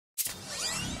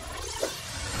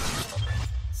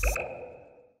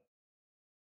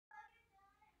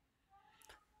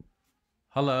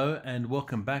Hello and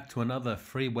welcome back to another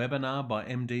free webinar by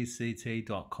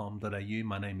mdct.com.au.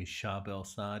 My name is Sharbel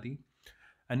Sadi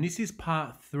and this is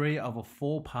part 3 of a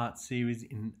 4-part series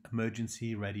in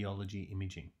emergency radiology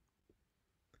imaging.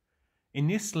 In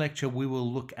this lecture we will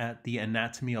look at the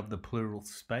anatomy of the pleural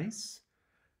space,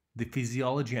 the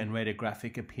physiology and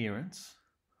radiographic appearance.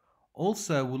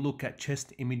 Also we'll look at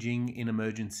chest imaging in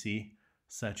emergency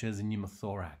such as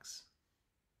pneumothorax.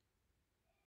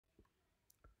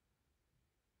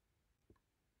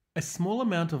 A small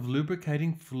amount of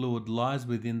lubricating fluid lies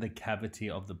within the cavity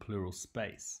of the pleural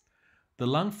space. The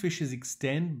lung fissures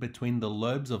extend between the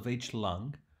lobes of each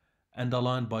lung and are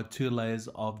lined by 2 layers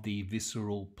of the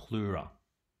visceral pleura.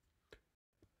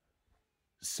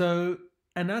 So,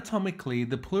 anatomically,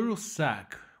 the pleural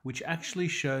sac, which actually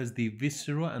shows the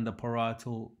visceral and the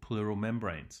parietal pleural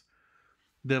membranes.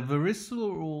 The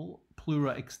visceral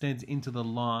pleura extends into the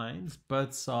lines,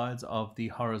 both sides of the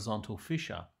horizontal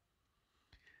fissure.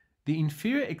 The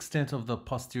inferior extent of the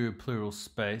posterior pleural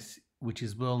space, which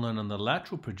is well known on the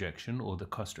lateral projection or the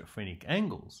costophrenic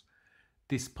angles,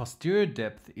 this posterior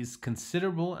depth is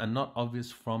considerable and not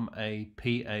obvious from a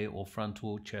PA or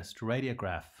frontal chest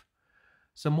radiograph.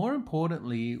 So more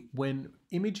importantly, when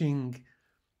imaging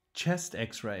chest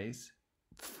x-rays,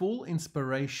 full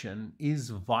inspiration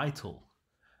is vital.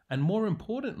 And more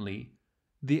importantly,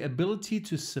 the ability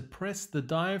to suppress the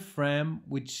diaphragm,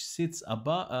 which sits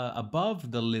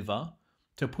above the liver,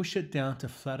 to push it down to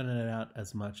flatten it out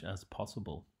as much as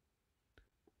possible.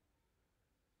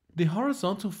 The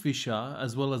horizontal fissure,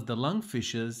 as well as the lung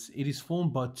fissures, it is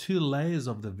formed by 2 layers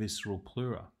of the visceral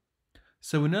pleura.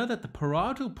 So we know that the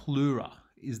parietal pleura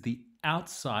is the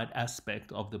outside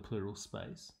aspect of the pleural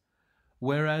space,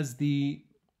 whereas the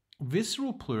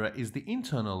visceral pleura is the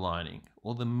internal lining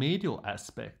or the medial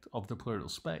aspect of the pleural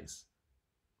space.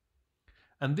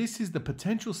 And this is the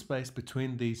potential space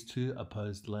between these 2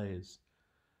 opposed layers.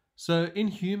 So in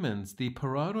humans, the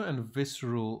parietal and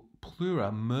visceral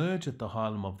pleura merge at the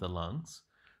hilum of the lungs,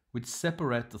 which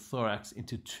separate the thorax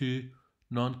into 2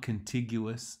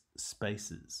 non-contiguous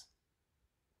spaces.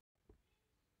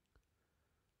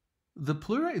 The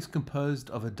pleura is composed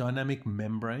of a dynamic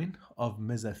membrane of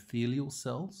mesothelial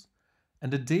cells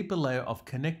and a deeper layer of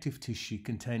connective tissue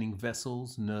containing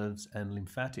vessels, nerves, and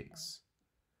lymphatics.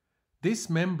 This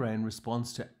membrane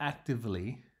responds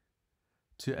actively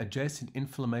to adjacent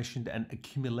inflammation and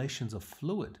accumulations of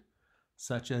fluid,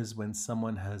 such as when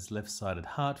someone has left-sided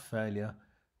heart failure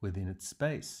within its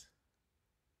space.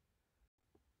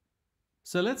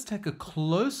 So let's take a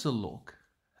closer look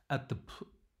at the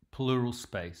pleural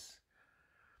space.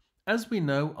 As we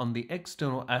know, on the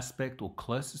external aspect or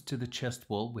closest to the chest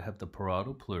wall, we have the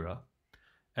parietal pleura.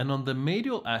 And on the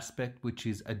medial aspect, which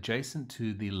is adjacent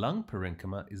to the lung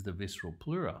parenchyma, is the visceral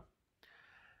pleura.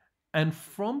 And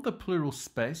from the pleural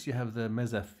space, you have the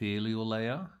mesothelial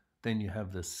layer, then you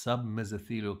have the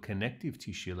submesothelial connective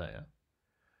tissue layer,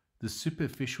 the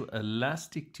superficial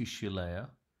elastic tissue layer,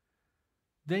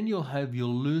 then you'll have your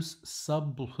loose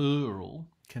subpleural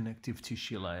connective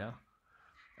tissue layer,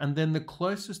 and then the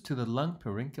closest to the lung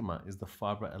parenchyma is the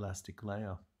fibroelastic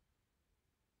layer.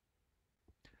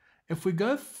 If we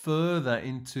go further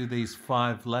into these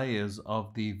 5 layers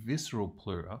of the visceral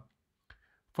pleura,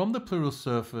 from the pleural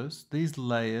surface, these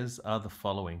layers are the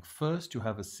following. First, you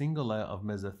have a single layer of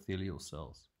mesothelial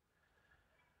cells.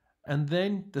 And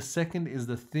then the second is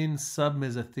the thin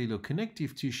submesothelial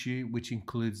connective tissue, which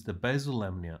includes the basal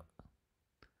lamina.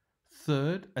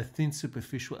 Third, a thin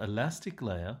superficial elastic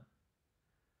layer.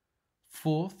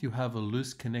 Fourth, you have a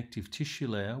loose connective tissue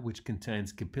layer which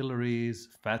contains capillaries,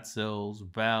 fat cells,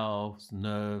 valves,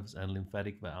 nerves, and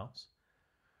lymphatic valves.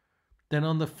 Then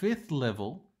on the 5th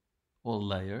level or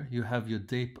layer, you have your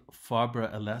deep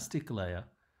fibroelastic layer,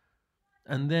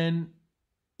 and then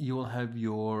you will have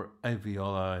your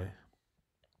alveoli.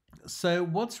 So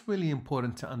what's really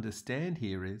important to understand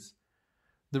here is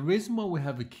the reason why we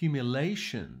have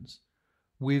accumulations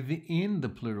within the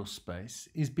pleural space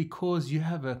is because you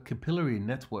have a capillary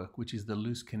network, which is the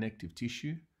loose connective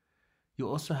tissue. You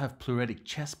also have pleuritic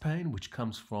chest pain, which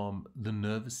comes from the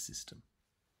nervous system.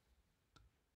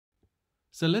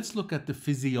 So let's look at the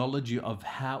physiology of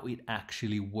how it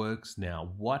actually works now.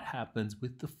 What happens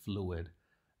with the fluid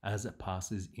as it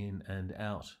passes in and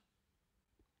out?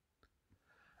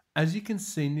 As you can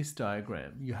see in this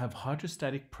diagram, you have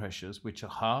hydrostatic pressures which are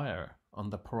higher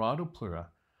on the parietal pleura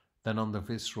than on the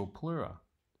visceral pleura.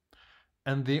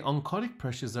 And the oncotic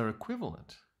pressures are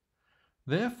equivalent.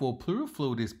 Therefore, pleural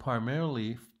fluid is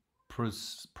primarily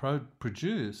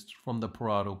produced from the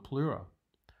parietal pleura.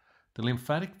 The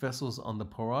lymphatic vessels on the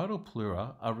parietal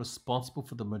pleura are responsible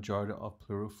for the majority of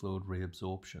pleural fluid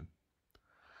reabsorption.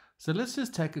 So let's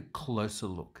just take a closer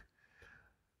look.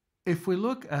 If we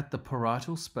look at the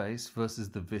parietal space versus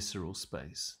the visceral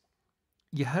space,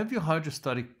 you have your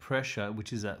hydrostatic pressure,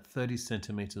 which is at 30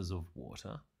 centimeters of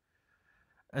water.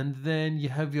 And then you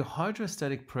have your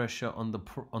hydrostatic pressure on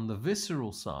the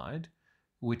visceral side,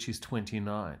 which is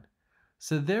 29.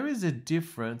 So there is a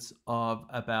difference of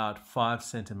about 5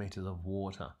 centimeters of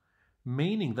water,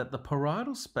 meaning that the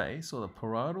parietal space or the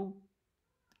parietal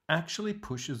actually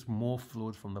pushes more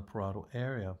fluid from the parietal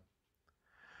area.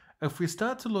 If we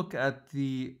start to look at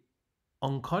the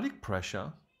oncotic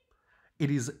pressure, it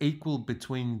is equal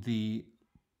between the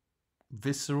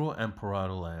visceral and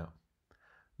parietal layer.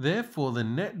 Therefore, the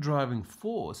net driving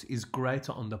force is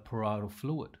greater on the parietal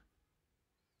fluid.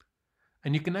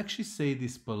 And you can actually see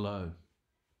this below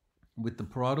with the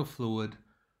parietal fluid,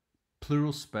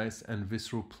 pleural space, and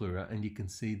visceral pleura, and you can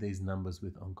see these numbers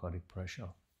with oncotic pressure.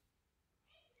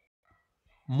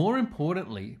 More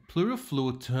importantly, pleural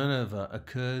fluid turnover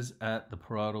occurs at the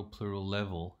parietal pleural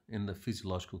level in the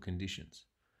physiological conditions,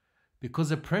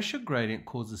 because a pressure gradient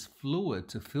causes fluid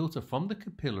to filter from the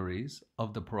capillaries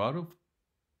of the parietal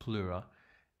pleura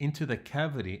into the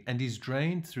cavity and is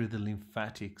drained through the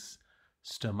lymphatics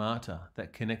stomata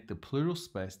that connect the pleural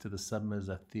space to the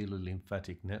submesothelial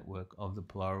lymphatic network of the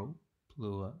parietal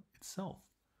pleura itself.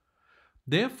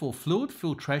 Therefore, fluid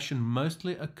filtration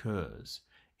mostly occurs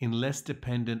in less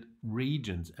dependent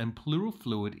regions, and pleural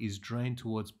fluid is drained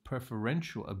towards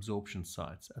preferential absorption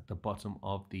sites at the bottom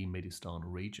of the mediastinal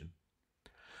region.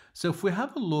 So if we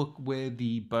have a look where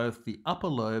both the upper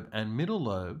lobe and middle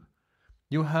lobe,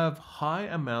 you'll have high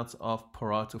amounts of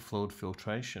parietal fluid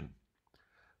filtration.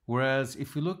 Whereas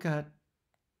if you look at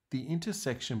the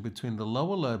intersection between the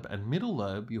lower lobe and middle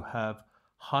lobe, you have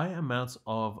high amounts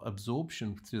of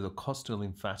absorption through the costal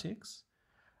lymphatics.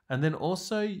 And then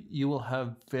also you will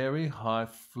have very high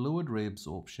fluid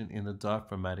reabsorption in the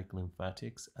diaphragmatic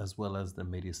lymphatics as well as the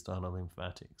mediastinal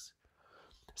lymphatics.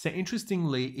 So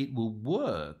interestingly, it will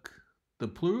work. The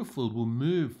pleural fluid will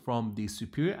move from the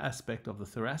superior aspect of the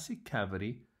thoracic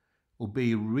cavity, will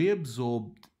be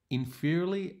reabsorbed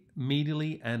inferiorly,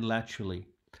 medially, and laterally,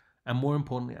 and more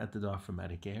importantly at the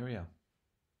diaphragmatic area.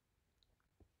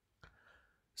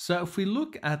 So if we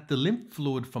look at the lymph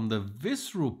fluid from the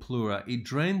visceral pleura, it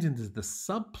drains into the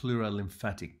subpleural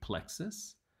lymphatic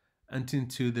plexus and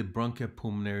into the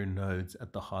bronchopulmonary nodes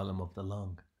at the hilum of the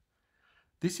lung.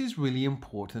 This is really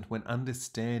important when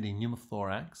understanding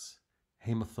pneumothorax,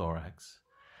 hemothorax,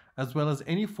 as well as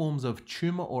any forms of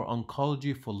tumor or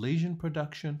oncology for lesion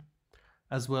production,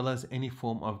 as well as any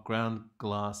form of ground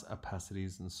glass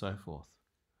opacities and so forth.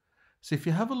 So if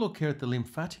you have a look here at the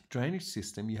lymphatic drainage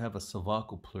system, you have a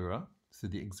cervical pleura through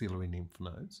the axillary lymph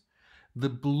nodes. The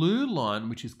blue line,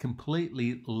 which is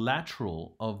completely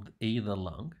lateral of either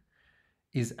lung,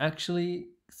 is actually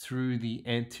through the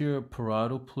anterior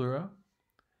parietal pleura.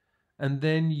 And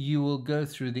then you will go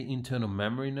through the internal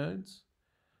mammary nodes.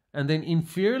 And then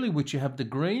inferiorly, which you have the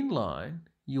green line,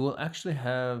 you will actually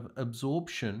have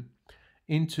absorption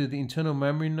into the internal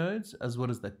mammary nodes as well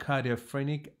as the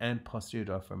cardiophrenic and posterior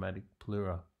diaphragmatic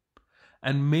pleura.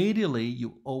 And medially,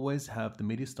 you always have the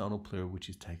mediastinal pleura, which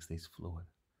takes this fluid.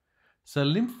 So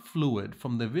lymph fluid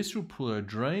from the visceral pleura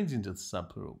drains into the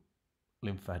subpleural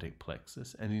lymphatic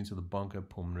plexus and into the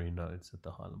bronchopulmonary nodes at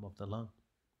the hilum of the lung.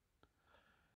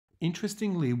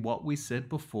 Interestingly, what we said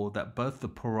before, that both the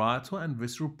parietal and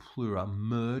visceral pleura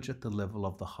merge at the level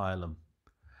of the hilum.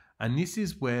 And this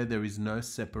is where there is no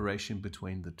separation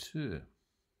between the two.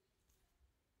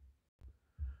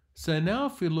 So now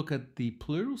if we look at the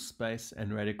pleural space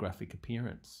and radiographic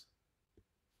appearance.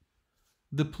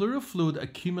 The pleural fluid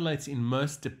accumulates in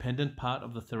most dependent part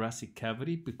of the thoracic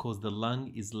cavity because the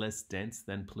lung is less dense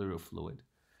than pleural fluid.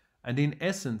 And in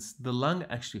essence, the lung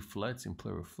actually floats in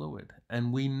pleural fluid.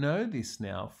 And we know this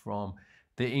now from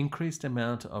the increased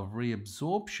amount of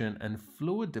reabsorption and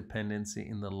fluid dependency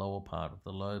in the lower part of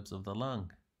the lobes of the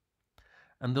lung.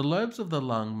 And the lobes of the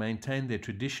lung maintain their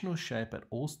traditional shape at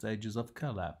all stages of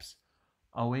collapse,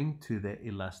 owing to their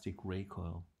elastic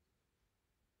recoil.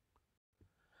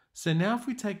 So now if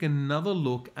we take another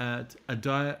look at a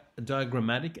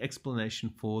diagrammatic explanation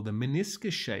for the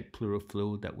meniscus-shaped pleural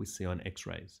fluid that we see on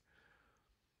X-rays.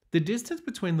 The distance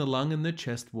between the lung and the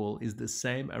chest wall is the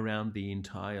same around the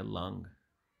entire lung.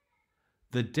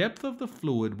 The depth of the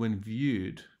fluid when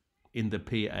viewed in the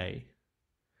PA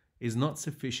is not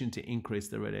sufficient to increase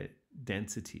the radial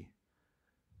density.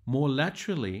 More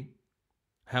laterally,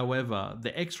 However,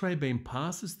 the X-ray beam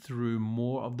passes through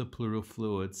more of the pleural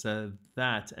fluid so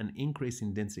that an increase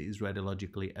in density is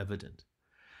radiologically evident.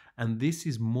 And this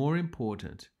is more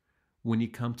important when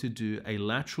you come to do a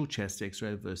lateral chest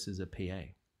X-ray versus a PA.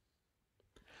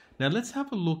 Now let's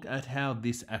have a look at how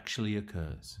this actually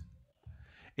occurs.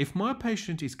 If my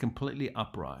patient is completely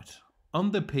upright,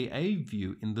 on the PA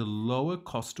view in the lower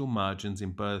costal margins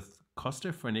in both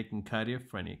costophrenic and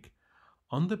cardiophrenic,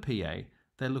 on the PA,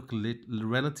 they look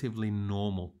relatively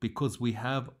normal because we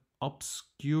have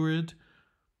obscured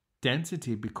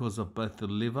density because of both the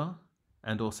liver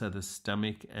and also the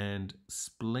stomach and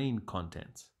spleen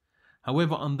contents.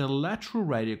 However, on the lateral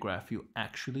radiograph, you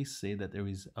actually see that there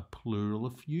is a pleural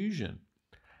effusion.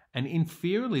 And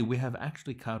inferiorly, we have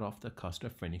actually cut off the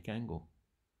costophrenic angle.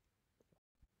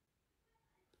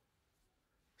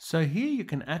 So here you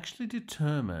can actually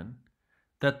determine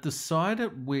that the side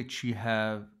at which you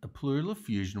have a pleural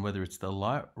effusion, whether it's the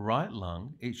right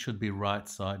lung, it should be right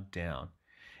side down.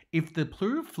 If the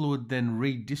pleural fluid then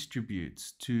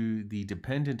redistributes to the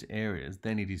dependent areas,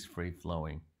 then it is free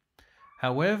flowing.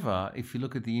 However, if you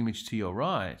look at the image to your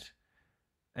right,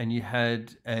 and you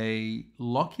had a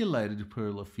loculated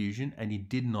pleural effusion and it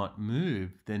did not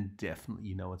move, then definitely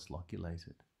you know it's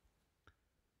loculated.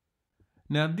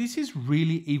 Now, this is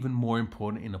really even more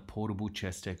important in a portable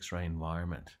chest X-ray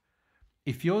environment.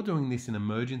 If you're doing this in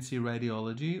emergency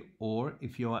radiology, or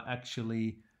if you are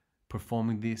actually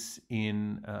performing this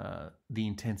in the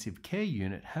intensive care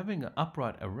unit, having an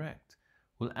upright erect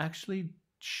will actually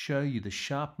show you the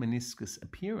sharp meniscus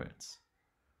appearance.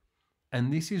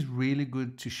 And this is really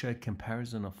good to show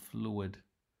comparison of fluid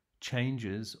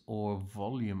changes or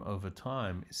volume over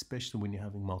time, especially when you're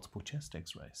having multiple chest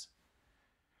X-rays.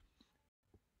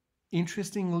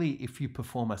 Interestingly, if you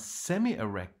perform a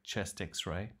semi-erect chest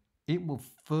X-ray, it will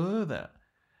further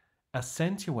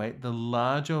accentuate the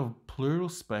larger pleural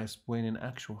space when in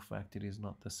actual fact it is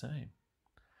not the same.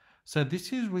 So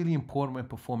this is really important when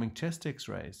performing chest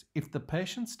X-rays. If the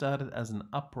patient started as an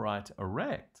upright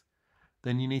erect,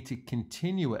 then you need to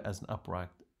continue it as an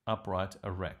upright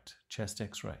erect chest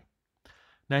X-ray.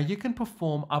 Now you can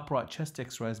perform upright chest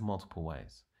X-rays multiple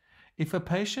ways. If a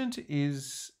patient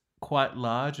is quite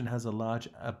large and has a large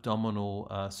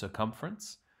abdominal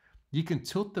circumference, you can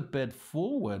tilt the bed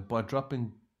forward by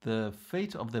dropping the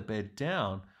feet of the bed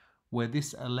down, where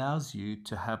this allows you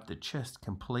to have the chest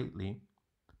completely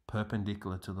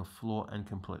perpendicular to the floor and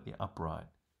completely upright.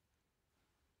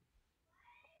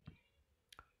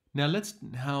 Now let's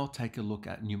take a look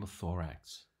at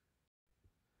pneumothorax.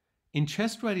 In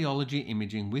chest radiology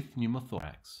imaging with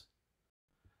pneumothorax,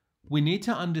 we need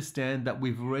to understand that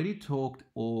we've already talked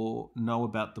or know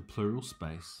about the pleural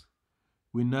space.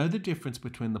 We know the difference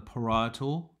between the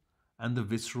parietal and the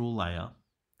visceral layer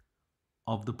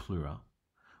of the pleura.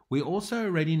 We also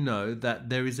already know that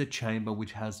there is a chamber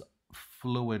which has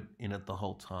fluid in it the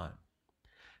whole time.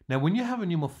 Now, when you have a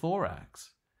pneumothorax,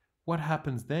 what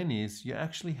happens then is you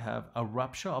actually have a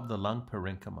rupture of the lung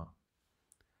parenchyma.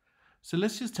 So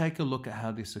let's just take a look at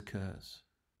how this occurs.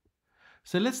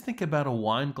 So let's think about a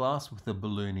wine glass with a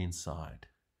balloon inside.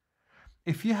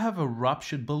 If you have a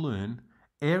ruptured balloon,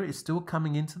 air is still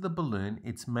coming into the balloon,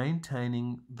 it's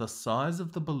maintaining the size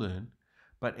of the balloon,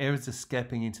 but air is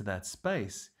escaping into that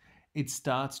space. It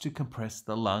starts to compress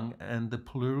the lung and the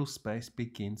pleural space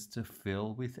begins to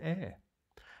fill with air.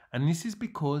 And this is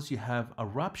because you have a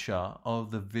rupture of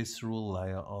the visceral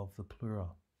layer of the pleura.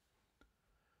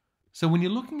 So when you're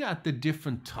looking at the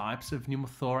different types of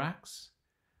pneumothorax,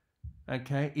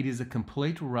 okay, it is a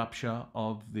complete rupture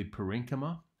of the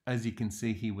parenchyma, as you can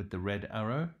see here with the red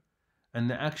arrow, and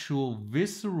the actual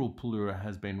visceral pleura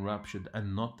has been ruptured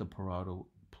and not the parietal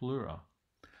pleura.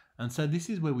 And so this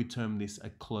is where we term this a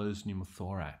closed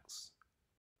pneumothorax.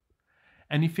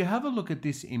 And if you have a look at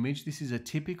this image, this is a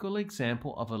typical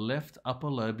example of a left upper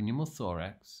lobe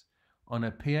pneumothorax on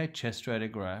a PA chest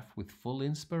radiograph with full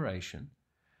inspiration.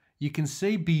 You can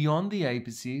see beyond the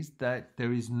apices that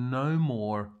there is no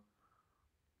more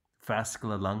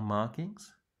vascular lung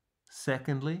markings.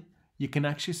 Secondly, you can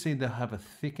actually see they have a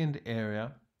thickened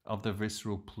area of the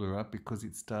visceral pleura because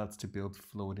it starts to build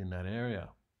fluid in that area.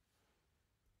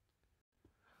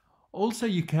 Also,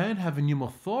 you can have a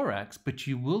pneumothorax, but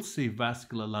you will see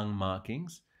vascular lung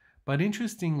markings. But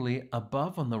interestingly,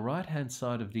 above on the right-hand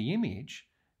side of the image,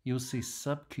 you'll see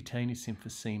subcutaneous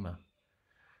emphysema.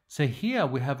 So here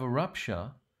we have a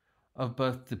rupture of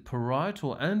both the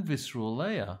parietal and visceral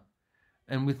layer.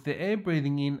 And with the air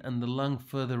breathing in and the lung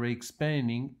further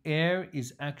expanding, air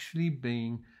is actually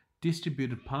being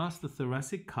distributed past the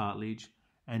thoracic cartilage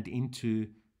and into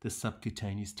the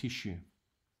subcutaneous tissue.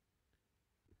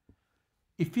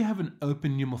 if you have an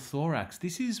open pneumothorax,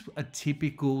 this is a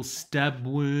typical stab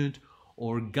wound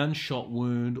or gunshot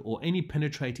wound or any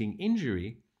penetrating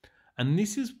injury. And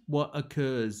this is what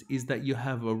occurs is that you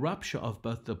have a rupture of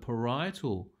both the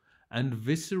parietal and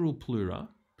visceral pleura,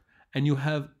 and you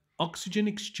have oxygen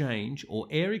exchange or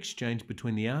air exchange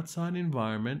between the outside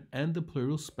environment and the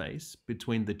pleural space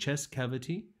between the chest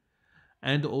cavity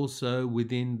and also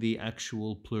within the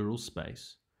actual pleural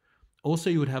space.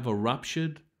 Also, you would have a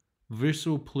ruptured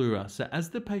visceral pleura. So as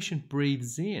the patient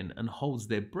breathes in and holds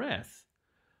their breath,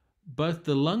 both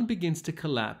the lung begins to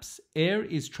collapse, air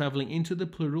is traveling into the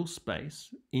pleural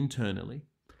space internally,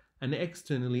 and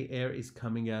externally air is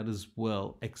coming out as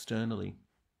well externally.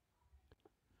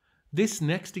 This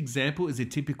next example is a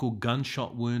typical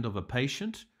gunshot wound of a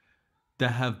patient. They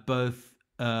have both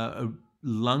a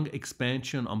lung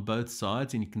expansion on both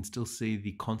sides, and you can still see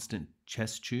the constant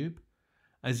chest tube.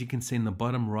 As you can see in the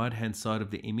bottom right-hand side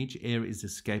of the image, air is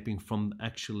escaping from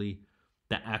actually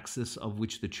the axis of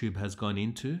which the tube has gone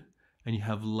into, and you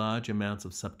have large amounts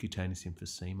of subcutaneous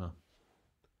emphysema.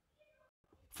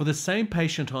 For the same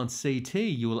patient on CT,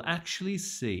 you will actually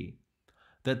see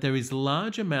that there is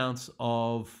large amounts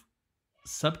of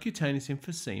subcutaneous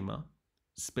emphysema,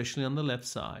 especially on the left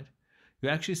side. You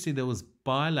actually see there was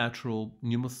bilateral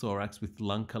pneumothorax with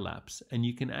lung collapse, and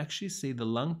you can actually see the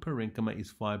lung parenchyma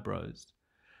is fibrosed.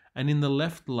 And in the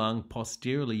left lung,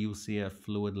 posteriorly, you'll see a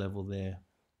fluid level there.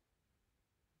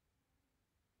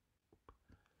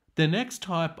 The next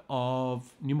type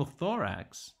of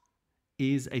pneumothorax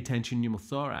is a tension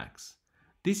pneumothorax.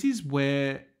 This is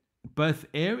where both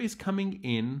air is coming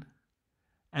in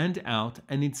and out,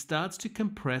 and it starts to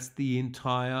compress the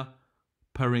entire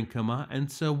parenchyma.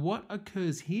 And so what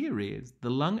occurs here is the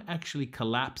lung actually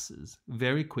collapses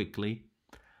very quickly,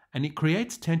 and it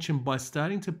creates tension by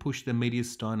starting to push the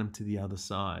mediastinum to the other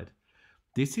side.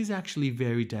 This is actually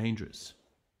very dangerous.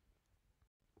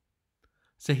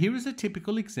 So here is a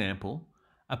typical example,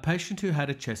 a patient who had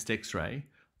a chest x-ray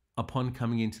upon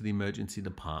coming into the emergency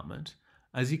department.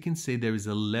 As you can see, there is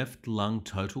a left lung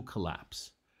total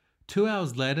collapse. 2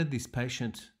 hours later, this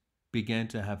patient began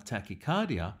to have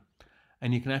tachycardia,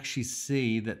 and you can actually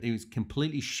see that it was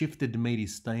completely shifted the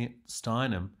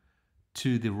mediastinum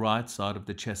to the right side of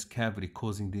the chest cavity,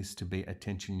 causing this to be a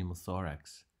tension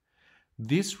pneumothorax.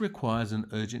 This requires an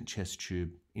urgent chest tube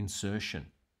insertion.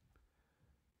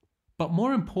 But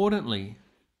more importantly,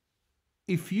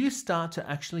 if you start to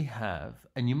actually have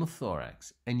a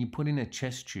pneumothorax and you put in a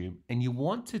chest tube and you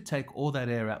want to take all that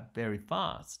air out very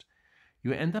fast,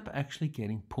 you end up actually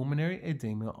getting pulmonary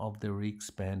edema of the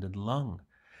re-expanded lung.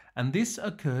 And this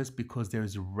occurs because there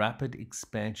is rapid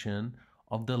expansion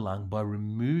of the lung by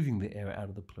removing the air out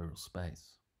of the pleural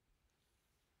space.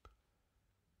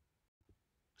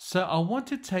 So I want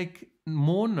to take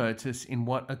more notice in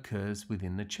what occurs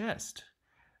within the chest.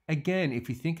 Again, if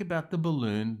you think about the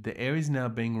balloon, the air is now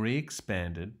being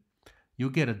re-expanded. You'll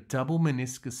get a double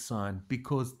meniscus sign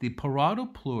because the parietal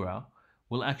pleura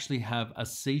will actually have a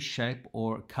C shape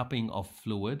or cupping of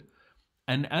fluid.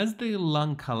 And as the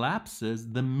lung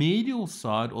collapses, the medial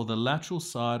side or the lateral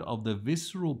side of the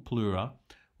visceral pleura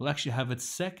will actually have its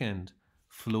second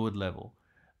fluid level.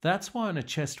 That's why on a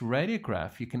chest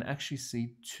radiograph, you can actually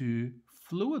see two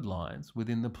fluid lines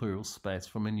within the pleural space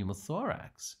from a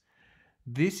pneumothorax.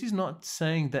 This is not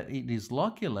saying that it is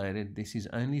loculated. This is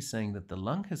only saying that the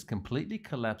lung has completely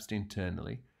collapsed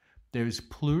internally. There is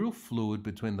pleural fluid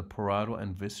between the parietal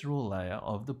and visceral layer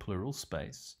of the pleural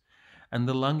space, and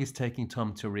the lung is taking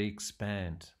time to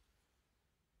re-expand.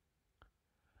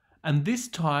 And this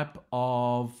type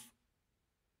of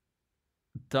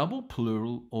double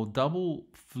pleural or double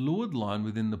fluid line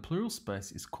within the pleural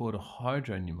space is called a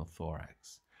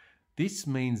hydropneumothorax. This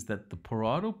means that the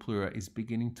parietal pleura is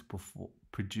beginning to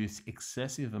produce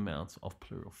excessive amounts of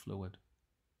pleural fluid.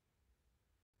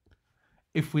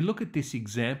 If we look at this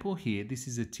example here, this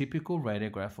is a typical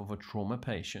radiograph of a trauma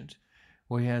patient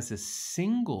where he has a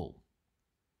single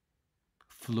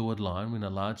fluid line with a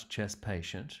large chest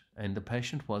patient, and the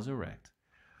patient was erect.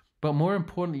 But more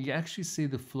importantly, you actually see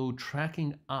the fluid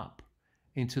tracking up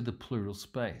into the pleural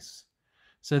space.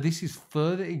 So this is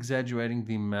further exaggerating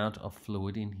the amount of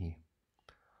fluid in here.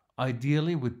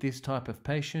 Ideally, with this type of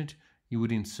patient, you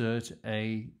would insert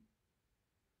a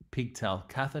pigtail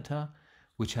catheter,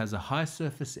 which has a high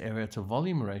surface area to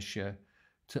volume ratio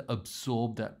to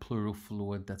absorb that pleural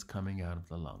fluid that's coming out of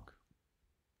the lung.